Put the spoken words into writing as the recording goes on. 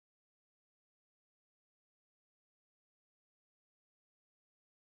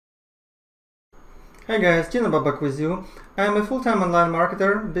Hey guys, Gina back with you. I am a full-time online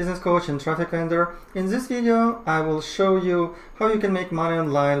marketer, business coach and traffic vendor. In this video, I will show you how you can make money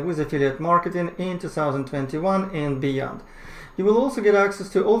online with affiliate marketing in 2021 and beyond. You will also get access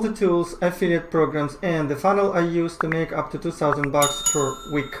to all the tools, affiliate programs, and the funnel I use to make up to $2,000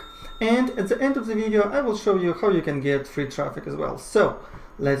 per week. And at the end of the video, I will show you how you can get free traffic as well. So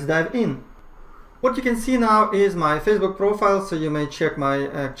let's dive in. What you can see now is my Facebook profile, so you may check my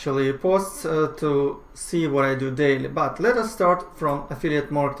posts to see what I do daily. But let us start from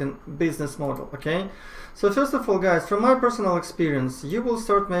affiliate marketing business model, okay? So first of all, guys, from my personal experience, you will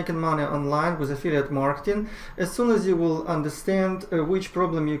start making money online with affiliate marketing as soon as you will understand which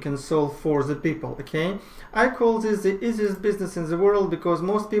problem you can solve for the people, okay? I call this the easiest business in the world because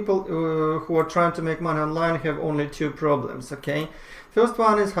most people who are trying to make money online have only two problems, okay? First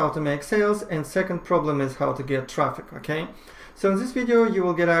one is how to make sales, and second problem is how to get traffic, okay? So in this video you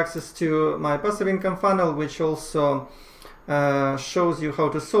will get access to my passive income funnel, which also shows you how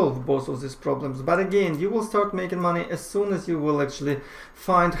to solve both of these problems. But again, you will start making money as soon as you will actually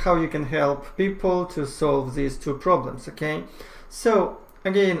find how you can help people to solve these two problems, okay? So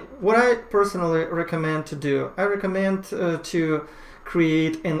again, what I personally recommend to do, I recommend to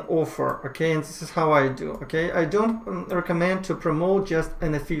create an offer, okay? And this is how I do, okay? I don't recommend to promote just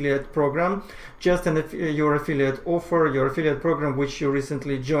an affiliate program, just your affiliate offer, your affiliate program which you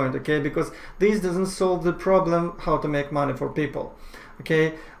recently joined, okay? Because this doesn't solve the problem how to make money for people,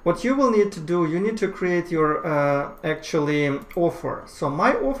 okay? What you will need to do, you need to create your offer. So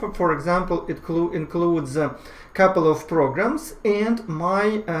my offer, for example, it includes a couple of programs and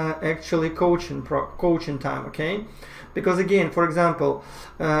my coaching time, okay? Because again, for example,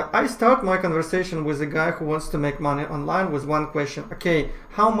 I start my conversation with a guy who wants to make money online with one question. Okay,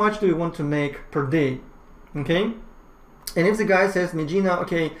 how much do you want to make per day? Okay, and if the guy says me, Gina,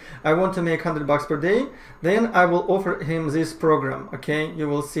 okay, I want to make $100 per day, then I will offer him this program. Okay, you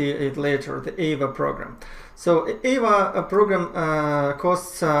will see it later, the AVA program. So AVA program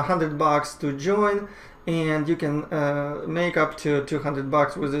costs $100 to join, and you can make up to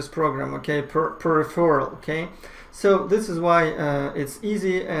 $200 with this program, okay, per referral, okay? So this is why it's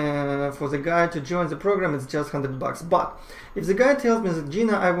easy for the guy to join the program. It's just $100. But if the guy tells me that,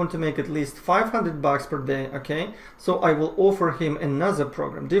 Gina, I want to make at least $500 per day, okay, so I will offer him another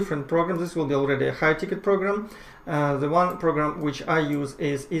program, different program. This will be already a high ticket program. The one program which I use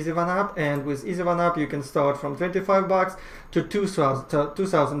is Easy One Up, and with Easy One Up you can start from $25 to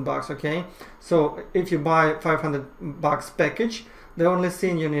 $2,000, okay? So if you buy $500 package, the only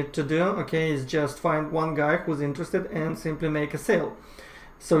thing you need to do, okay, is just find one guy who's interested and simply make a sale.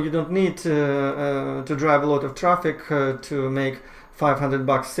 So you don't need to drive a lot of traffic to make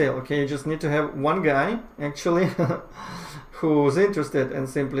 $500 sale, okay? You just need to have one guy actually who's interested and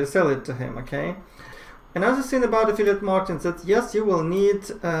simply sell it to him, okay? Another thing about affiliate marketing is that yes, you will need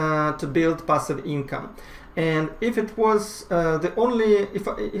to build passive income. And if it was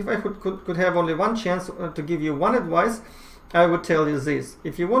if I could have only one chance to give you one advice, I would tell you this: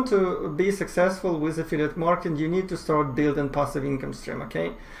 if you want to be successful with affiliate marketing, you need to start building passive income stream,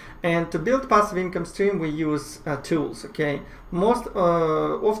 okay? And to build passive income stream, we use tools, okay? Most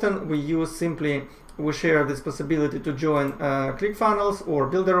often we share this possibility to join Clickfunnels or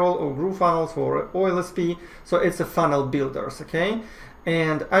Builderall or Groovefunnels or OLSP. So it's a funnel builders, okay?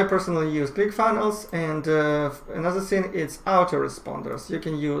 And I personally use Clickfunnels, and another thing, it's Autoresponders. You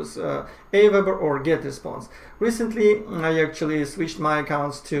can use Aweber or Getrepsonse. Recently, I actually switched my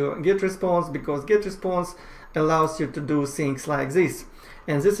accounts to Getrepsonse because Getrepsonse allows you to do things like this.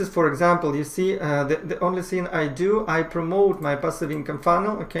 And this is, for example, you see, the only thing I do, I promote my passive income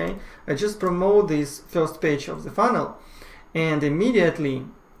funnel, okay? I just promote this first page of the funnel, and immediately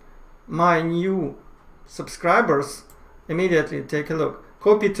my new subscribers immediately take a look.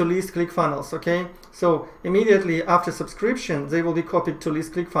 Copy to list Clickfunnels, okay? So immediately after subscription, they will be copied to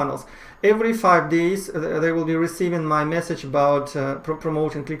list Clickfunnels. Every 5 days, they will be receiving my message about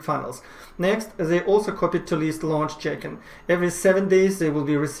promoting Clickfunnels. Next, they also copied to list launch check-in. Every 7 days, they will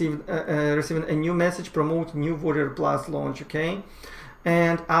be receiving a new message, promote new Warrior Plus launch, okay?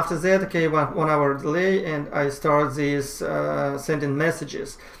 And after that, okay, 1 hour delay, and I start this sending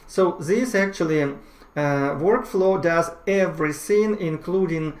messages. So this actually workflow does everything,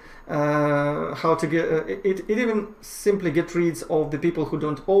 including how to get it even simply get rid of the people who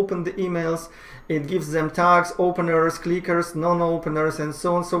don't open the emails. It gives them tags, openers, clickers, non-openers, and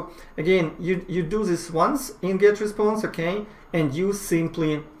so on. So again, you do this once in Getrepsonse, okay, and you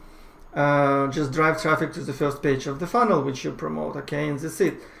simply just drive traffic to the first page of the funnel which you promote, okay, and that's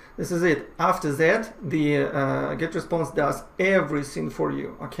it. This is it. After that, the Getrepsonse does everything for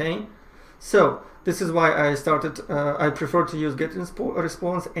you, okay? So this is why I started, I prefer to use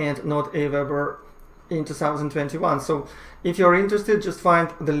Getrepsonse and not Aweber in 2021. So if you're interested, just find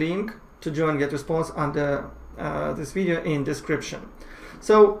the link to join Getrepsonse under this video in description.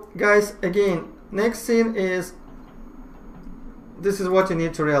 So guys, again, next thing is, this is what you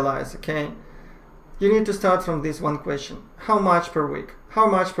need to realize, okay? You need to start from this one question. How much per week? How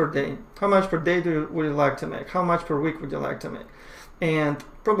much per day? How much per day would you like to make? How much per week would you like to make? And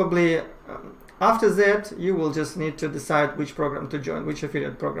probably after that, you will just need to decide which program to join, which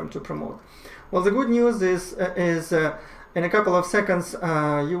affiliate program to promote. Well, the good news is in a couple of seconds,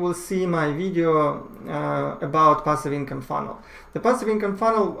 you will see my video about passive income funnel. The passive income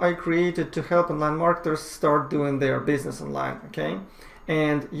funnel I created to help online marketers start doing their business online, okay?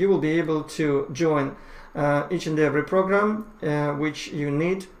 And you will be able to join each and every program which you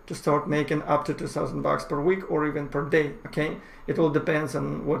need to start making up to $2,000 per week or even per day, okay? It all depends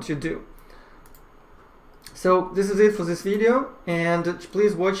on what you do. So this is it for this video, and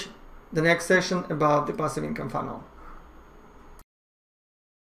please watch the next session about the passive income funnel.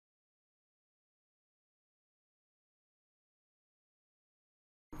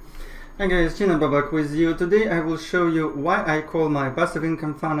 Hi guys, Gina back with you. Today I will show you why I call my passive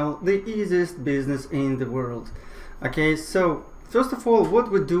income funnel the easiest business in the world. Okay, so first of all,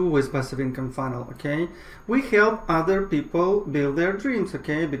 what we do with passive income funnel, okay? We help other people build their dreams,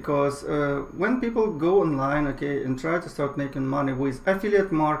 okay? Because when people go online, okay, and try to start making money with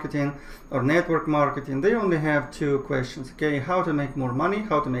affiliate marketing or network marketing, they only have two questions, okay? How to make more money,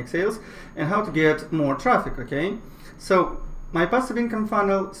 how to make sales, and how to get more traffic, okay? So my passive income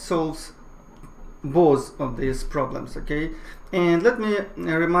funnel solves both of these problems, okay? And let me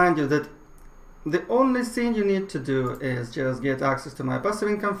remind you that the only thing you need to do is just get access to my passive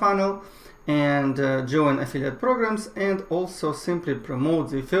income funnel and join affiliate programs, and also simply promote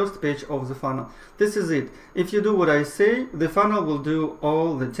the first page of the funnel. This is it. If you do what I say, the funnel will do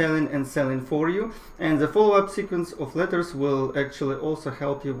all the telling and selling for you, and the follow-up sequence of letters will actually also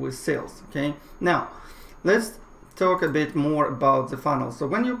help you with sales, okay? Now, let's talk a bit more about the funnel. So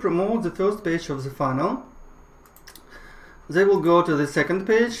when you promote the first page of the funnel, they will go to the second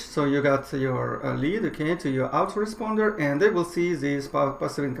page. So you got your lead, okay, to your autoresponder, and they will see this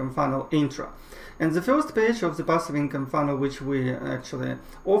passive income funnel intro. And the first page of the passive income funnel, which we actually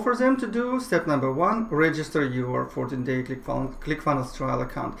offer them to do, step number 1, register your 14-day Clickfunnels trial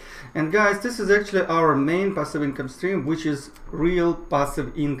account. And guys, this is actually our main passive income stream, which is real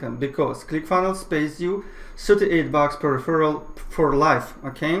passive income, because Clickfunnels pays you $38 per referral for life,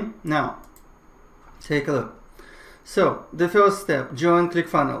 okay? Now, take a look. So, the first step, join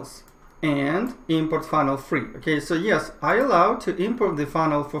Clickfunnels and import funnel free. Okay, so yes, I allow to import the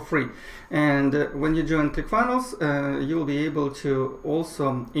funnel for free. And when you join Clickfunnels, you'll be able to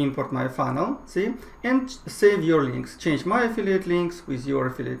also import my funnel, see, and save your links, change my affiliate links with your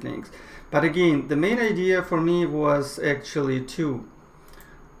affiliate links. But again, the main idea for me was actually to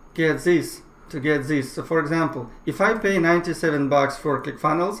get this. So for example, if I pay $97 for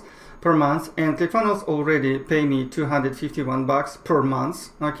Clickfunnels per month, and Clickfunnels already pay me $251 per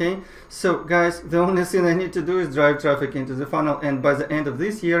month, okay? So guys, the only thing I need to do is drive traffic into the funnel, and by the end of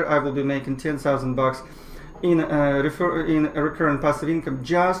this year, I will be making $10,000 in recurrent passive income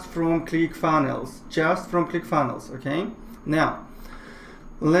just from Clickfunnels, okay? Now,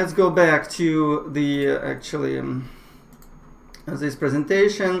 let's go back to the this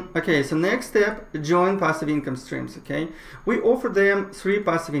presentation. Okay, so next step, join passive income streams, okay? We offer them 3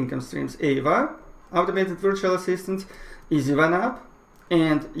 passive income streams: Ava, Automated Virtual Assistant, Easy One Up,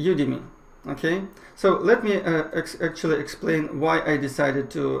 and Udemy, okay? So let me actually explain why I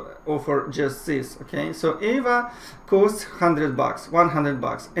decided to offer just this, okay? So Ava costs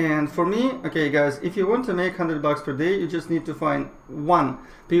 $100, and for me, okay guys, if you want to make $100 per day, you just need to find one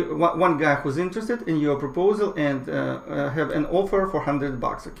guy who's interested in your proposal and have an offer for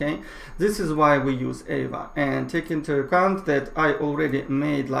 $100, okay? This is why we use Ava, and take into account that I already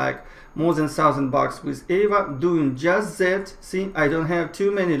made like more than $1,000 with Ava doing just that. See, I don't have too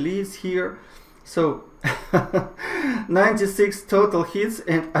many leads here. So 96 total hits,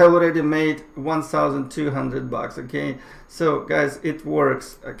 and I already made $1,200, okay? So guys, it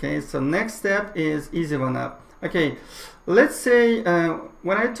works, okay? So next step is Easy One Up. Okay, let's say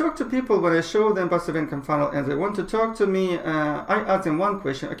when I talk to people, when I show them passive income funnel and they want to talk to me, I ask them one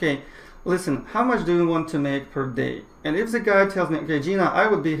question. Okay, listen, how much do you want to make per day? And if the guy tells me, okay, Gina, I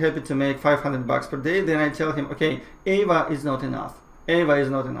would be happy to make $500 per day, then I tell him, okay, Ava is not enough. Ava is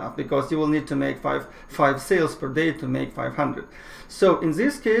not enough because you will need to make five sales per day to make 500. So in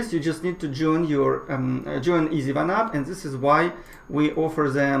this case, you just need to join your join EasyOneUp, and this is why we offer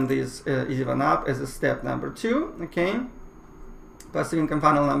them this EasyOneUp as a step number 2. Okay, passive income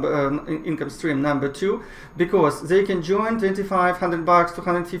funnel income stream number 2, because they can join 25, $100,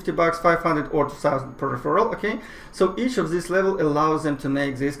 $250, 500, or 2,000 per referral. Okay, so each of this level allows them to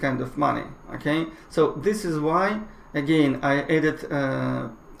make this kind of money. Okay, so this is why, again, I added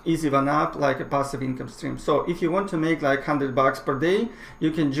EasyOneUp like a passive income stream. So if you want to make like $100 per day,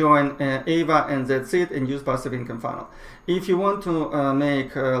 you can join Ava, and that's it, and use passive income funnel. If you want to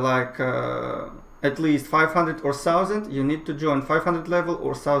make at least 500 or 1,000, you need to join 500 level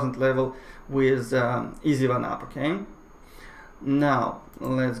or 1,000 level with EasyOneUp. Okay, now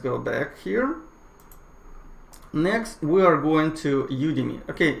let's go back here. Next, we are going to Udemy.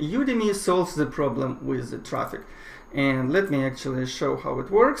 Okay, Udemy solves the problem with the traffic, and let me actually show how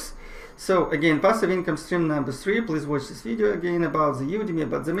it works. So again, passive income stream number 3. Please watch this video again about the Udemy.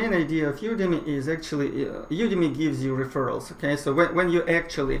 But the main idea of Udemy is actually Udemy gives you referrals. Okay, so when you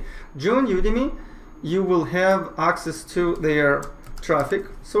actually join Udemy, you will have access to their traffic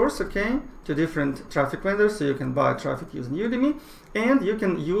source, okay, to different traffic vendors, so you can buy traffic using Udemy, and you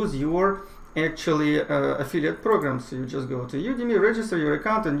can use your actually affiliate program. So you just go to Udemy, register your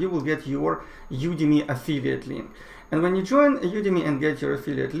account, and you will get your Udemy affiliate link. And when you join Udemy and get your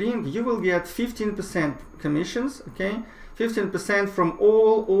affiliate link, you will get 15% commissions, okay, 15% from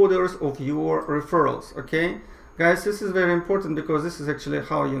all orders of your referrals. Okay, guys, this is very important because this is actually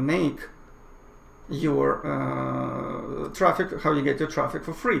how you make your traffic, how you get your traffic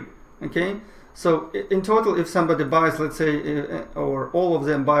for free. Okay, so in total, if somebody buys, let's say, or all of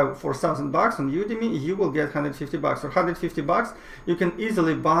them buy for $1,000 on Udemy, you will get $150. For $150, you can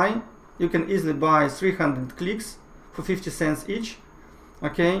easily buy 300 clicks for 50 cents each,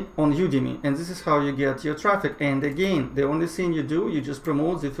 okay, on Udemy, and this is how you get your traffic. And again, the only thing you do, you just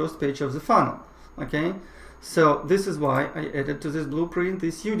promote the first page of the funnel. Okay, so this is why I added to this blueprint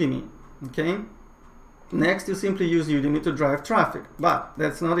this Udemy. Okay, next, you simply use Udemy to drive traffic, but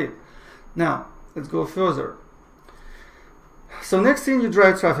that's not it. Now let's go further. So next thing, you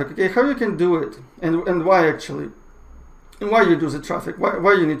drive traffic. Okay, how you can do it, and why actually, and why you do the traffic,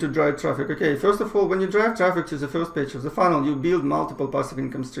 why you need to drive traffic. Okay, first of all, when you drive traffic to the first page of the funnel, you build multiple passive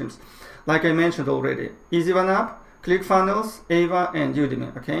income streams, like I mentioned already: EasyOneUp, Clickfunnels, Ava, and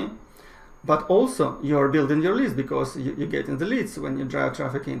Udemy. Okay, but also you are building your leads, because you get in the leads when you drive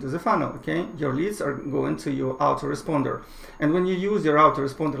traffic into the funnel. Okay, your leads are going to your autoresponder, and when you use your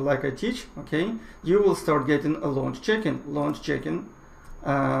autoresponder like I teach, okay, you will start getting a launch check-in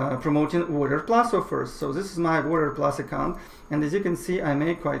promoting Warrior Plus offers. So this is my Warrior Plus account, and as you can see, I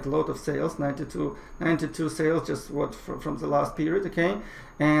make quite a lot of sales, 92 sales just from the last period. Okay,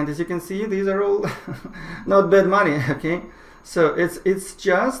 and as you can see, these are all not bad money. Okay, so it's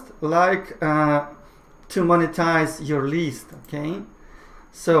just like to monetize your list. Okay,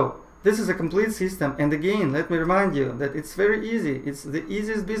 so this is a complete system, and again, let me remind you that it's very easy. It's the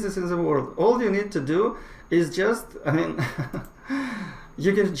easiest business in the world. All you need to do is just, I mean,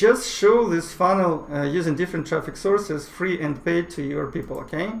 you can just show this funnel using different traffic sources, free and paid, to your people.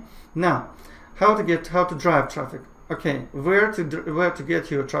 Okay, now how to drive traffic. Okay, where to get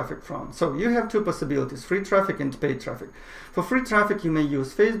your traffic from? So you have two possibilities: free traffic and paid traffic. For free traffic, you may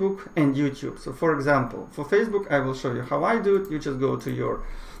use Facebook and YouTube. So for example, for Facebook, I will show you how I do it. You just go to your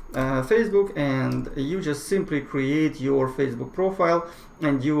Facebook, and you just simply create your Facebook profile,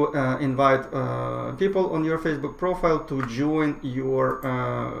 and you invite people on your Facebook profile to join your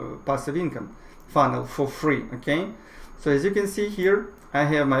passive income funnel for free. Okay, so as you can see here, I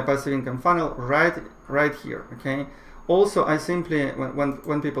have my passive income funnel right here. Okay, also I simply,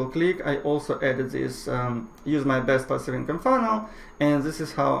 when people click, I also added this use my best passive income funnel, and this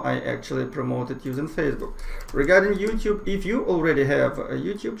is how I actually promote it using Facebook. Regarding YouTube, if you already have a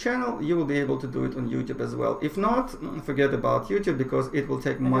YouTube channel, you will be able to do it on YouTube as well. If not, forget about YouTube, because it will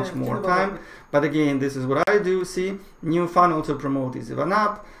take much more time. But again, this is what I do. See, new funnel to promote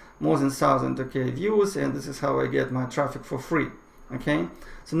EasyOneUp, more than 1,000 views, and this is how I get my traffic for free. Okay,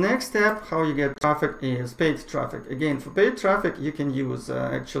 so next step, how you get traffic, is paid traffic. Again, for paid traffic, you can use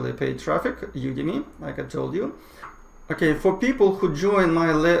actually paid traffic, Udemy, like I told you. Okay, for people who join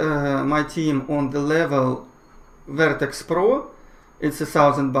my team on the level Vertex Pro, it's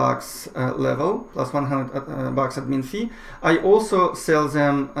 $1,000 level plus $100 admin fee. I also sell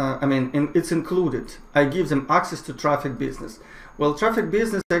them, it's included. I give them access to traffic business. Well, traffic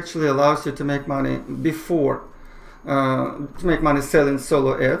business actually allows you to make money before to make money selling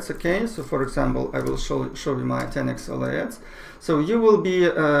solo ads. Okay, so for example, I will show you my 10x solo ads. So you will be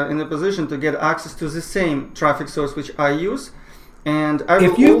in a position to get access to the same traffic source which I use, and I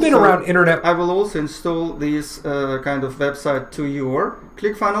will I will also install this kind of website to your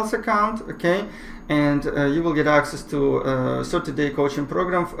Clickfunnels account. Okay, and you will get access to a 30-day coaching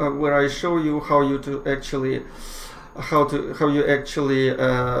program where I show you how you actually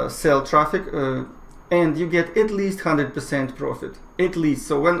sell traffic, and you get at least 100% profit, at least.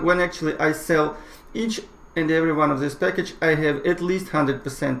 So when actually I sell each and every one of this package, I have at least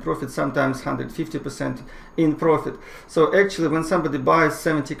 100% profit, sometimes 150% in profit. So actually, when somebody buys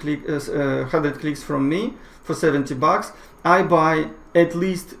 100 clicks from me for $70, I buy at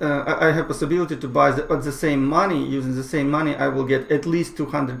least, I have possibility to buy at the same money, using the same money, I will get at least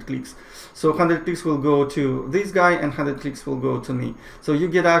 200 clicks. So 100 clicks will go to this guy and 100 clicks will go to me. So you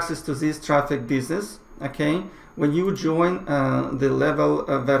get access to this traffic business, okay, when you join the level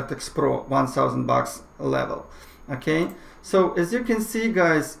Vertex Pro $1,000 level. Okay, so as you can see,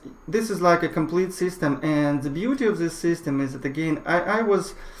 guys, this is like a complete system, and the beauty of this system is that, again, I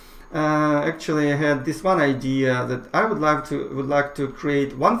was actually I had this one idea that I would like to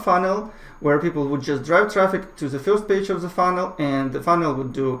create one funnel where people would just drive traffic to the first page of the funnel, and the funnel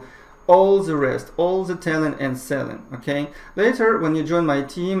would do all the rest, all the telling and selling. Okay, later when you join my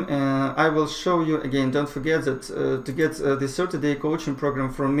team, I will show you again. Don't forget that to get this 30-day coaching program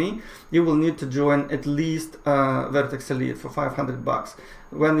from me, you will need to join at least Vertex Elite for $500.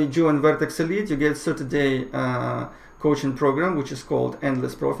 When you join Vertex Elite, you get 30-day coaching program which is called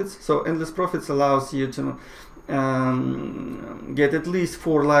Endless Profits. So Endless Profits allows you to get at least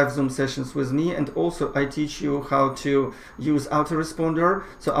 4 live Zoom sessions with me, and also I teach you how to use Autoresponder.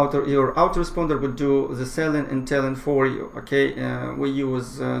 So your Autoresponder would do the selling and telling for you. Okay, we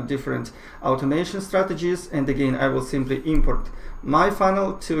use different automation strategies, and again I will simply import my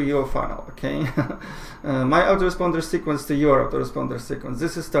funnel to your funnel. Okay, my Autoresponder sequence to your Autoresponder sequence.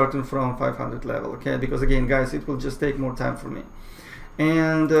 This is starting from 500 level. Okay, because again, guys, it will just take more time for me.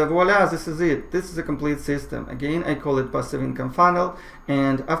 And voila, this is it. This is a complete system. Again, I call it passive income funnel.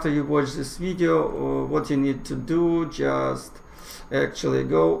 And after you watch this video, what you need to do, just actually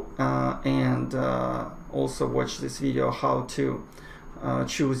go and also watch this video how to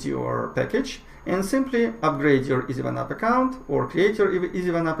choose your package, and simply upgrade your EasyOneUp account, or create your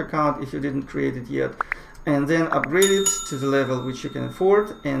EasyOneUp account if you didn't create it yet, and then upgrade it to the level which you can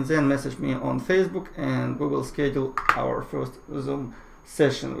afford, and then message me on Facebook, and we will schedule our first Zoom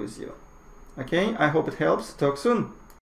session with you. Okay, I hope it helps. Talk soon.